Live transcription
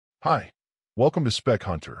Hi, welcome to Spec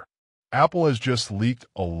Hunter. Apple has just leaked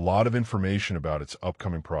a lot of information about its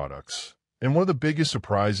upcoming products, and one of the biggest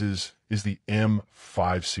surprises is the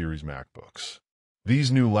M5 series MacBooks.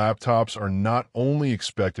 These new laptops are not only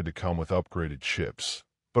expected to come with upgraded chips,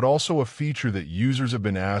 but also a feature that users have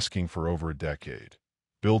been asking for over a decade: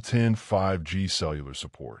 built-in 5G cellular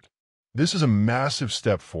support. This is a massive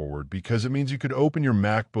step forward because it means you could open your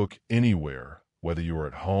MacBook anywhere, whether you are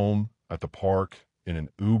at home, at the park, in an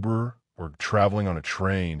Uber, or traveling on a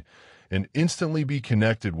train, and instantly be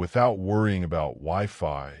connected without worrying about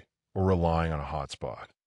Wi-Fi or relying on a hotspot.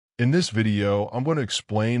 In this video, I'm going to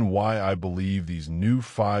explain why I believe these new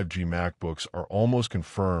 5G MacBooks are almost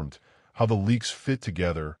confirmed, how the leaks fit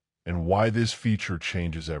together, and why this feature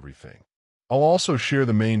changes everything. I'll also share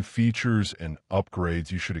the main features and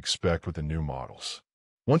upgrades you should expect with the new models.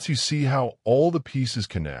 Once you see how all the pieces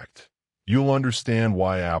connect, you'll understand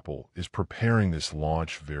why Apple is preparing this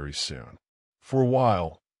launch very soon. For a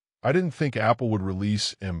while, I didn't think Apple would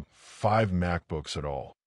release M5 MacBooks at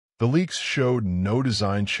all. The leaks showed no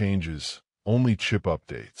design changes, only chip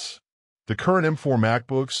updates. The current M4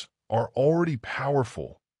 MacBooks are already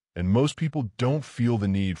powerful, and most people don't feel the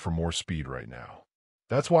need for more speed right now.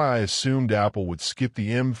 That's why I assumed Apple would skip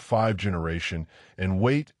the M5 generation and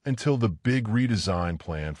wait until the big redesign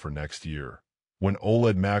plan for next year, when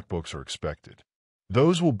OLED MacBooks are expected.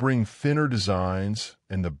 Those will bring thinner designs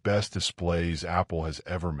and the best displays Apple has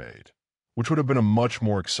ever made, which would have been a much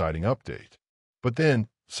more exciting update. But then,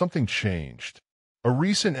 something changed. A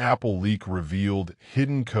recent Apple leak revealed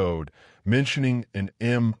hidden code mentioning an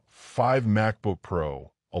M5 MacBook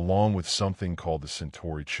Pro along with something called the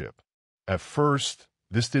Centauri chip. At first,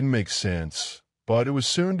 this didn't make sense, but it was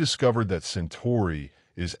soon discovered that Centauri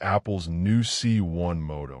is Apple's new C1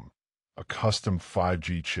 modem, a custom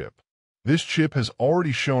 5G chip. This chip has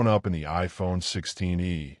already shown up in the iPhone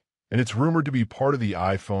 16e, and it's rumored to be part of the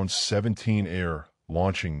iPhone 17 Air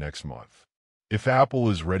launching next month. If Apple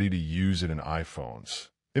is ready to use it in iPhones,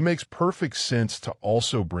 it makes perfect sense to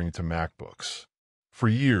also bring it to MacBooks. For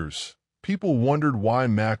years, people wondered why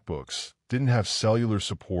MacBooks didn't have cellular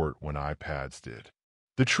support when iPads did.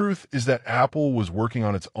 The truth is that Apple was working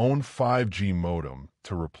on its own 5G modem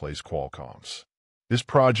to replace Qualcomm's. This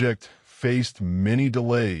project faced many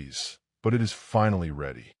delays, but it is finally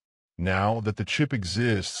ready. Now that the chip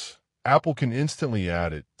exists, Apple can instantly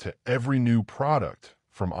add it to every new product,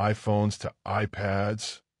 from iPhones to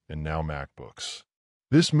iPads and now MacBooks.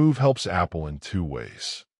 This move helps Apple in two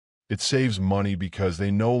ways. It saves money because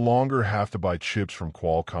they no longer have to buy chips from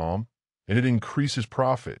Qualcomm, and it increases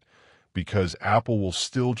profit because Apple will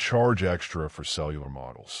still charge extra for cellular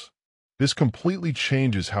models. This completely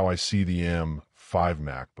changes how I see the M5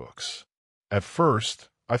 MacBooks. At first,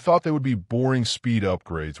 I thought they would be boring speed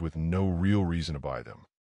upgrades with no real reason to buy them.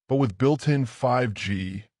 But with built-in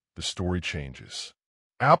 5G, the story changes.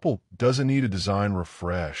 Apple doesn't need a design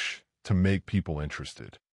refresh to make people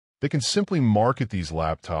interested. They can simply market these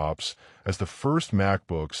laptops as the first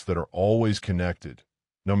MacBooks that are always connected,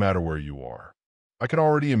 no matter where you are. I can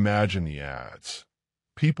already imagine the ads.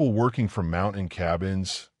 People working from mountain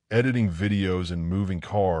cabins, editing videos and moving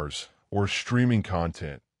cars, or streaming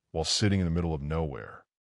content while sitting in the middle of nowhere.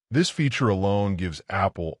 This feature alone gives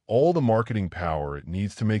Apple all the marketing power it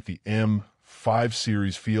needs to make the M5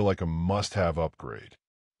 series feel like a must-have upgrade.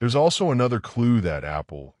 There's also another clue that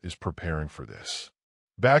Apple is preparing for this.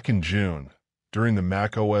 Back in June, during the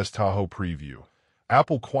macOS Tahoe preview,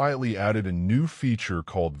 Apple quietly added a new feature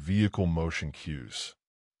called Vehicle Motion Cues.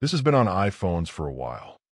 This has been on iPhones for a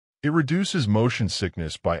while. It reduces motion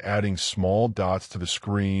sickness by adding small dots to the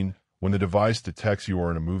screen when the device detects you are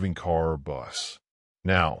in a moving car or bus.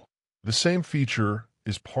 Now, the same feature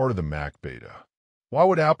is part of the Mac beta. Why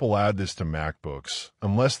would Apple add this to MacBooks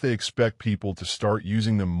unless they expect people to start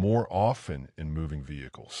using them more often in moving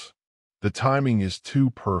vehicles? The timing is too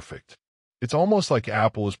perfect. It's almost like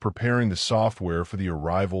Apple is preparing the software for the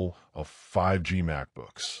arrival of 5G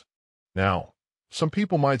MacBooks. Now, some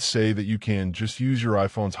people might say that you can just use your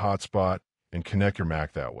iPhone's hotspot and connect your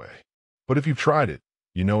Mac that way. But if you've tried it,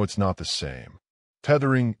 you know it's not the same.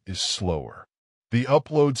 Tethering is slower. The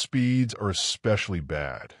upload speeds are especially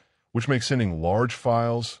bad, which makes sending large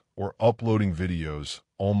files or uploading videos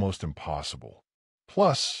almost impossible.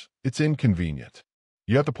 Plus, it's inconvenient.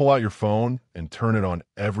 You have to pull out your phone and turn it on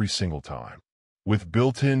every single time. With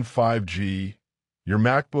built-in 5G, your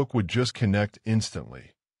MacBook would just connect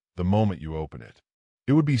instantly the moment you open it.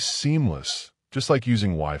 It would be seamless, just like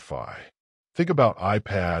using Wi-Fi. Think about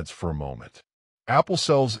iPads for a moment. Apple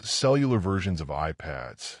sells cellular versions of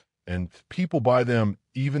iPads, and people buy them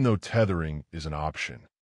even though tethering is an option.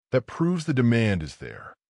 That proves the demand is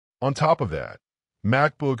there. On top of that,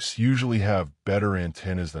 MacBooks usually have better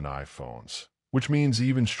antennas than iPhones, which means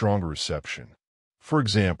even stronger reception. For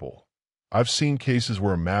example, I've seen cases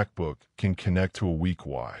where a MacBook can connect to a weak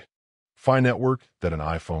Wi-Fi network that an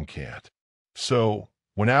iPhone can't. So,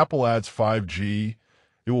 when Apple adds 5G,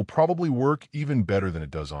 it will probably work even better than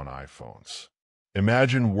it does on iPhones.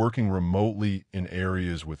 Imagine working remotely in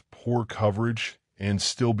areas with poor coverage and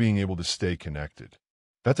still being able to stay connected.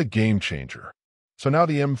 That's a game changer. So now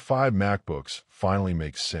the M5 MacBooks finally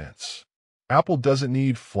make sense. Apple doesn't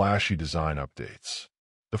need flashy design updates.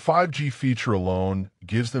 The 5G feature alone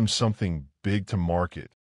gives them something big to market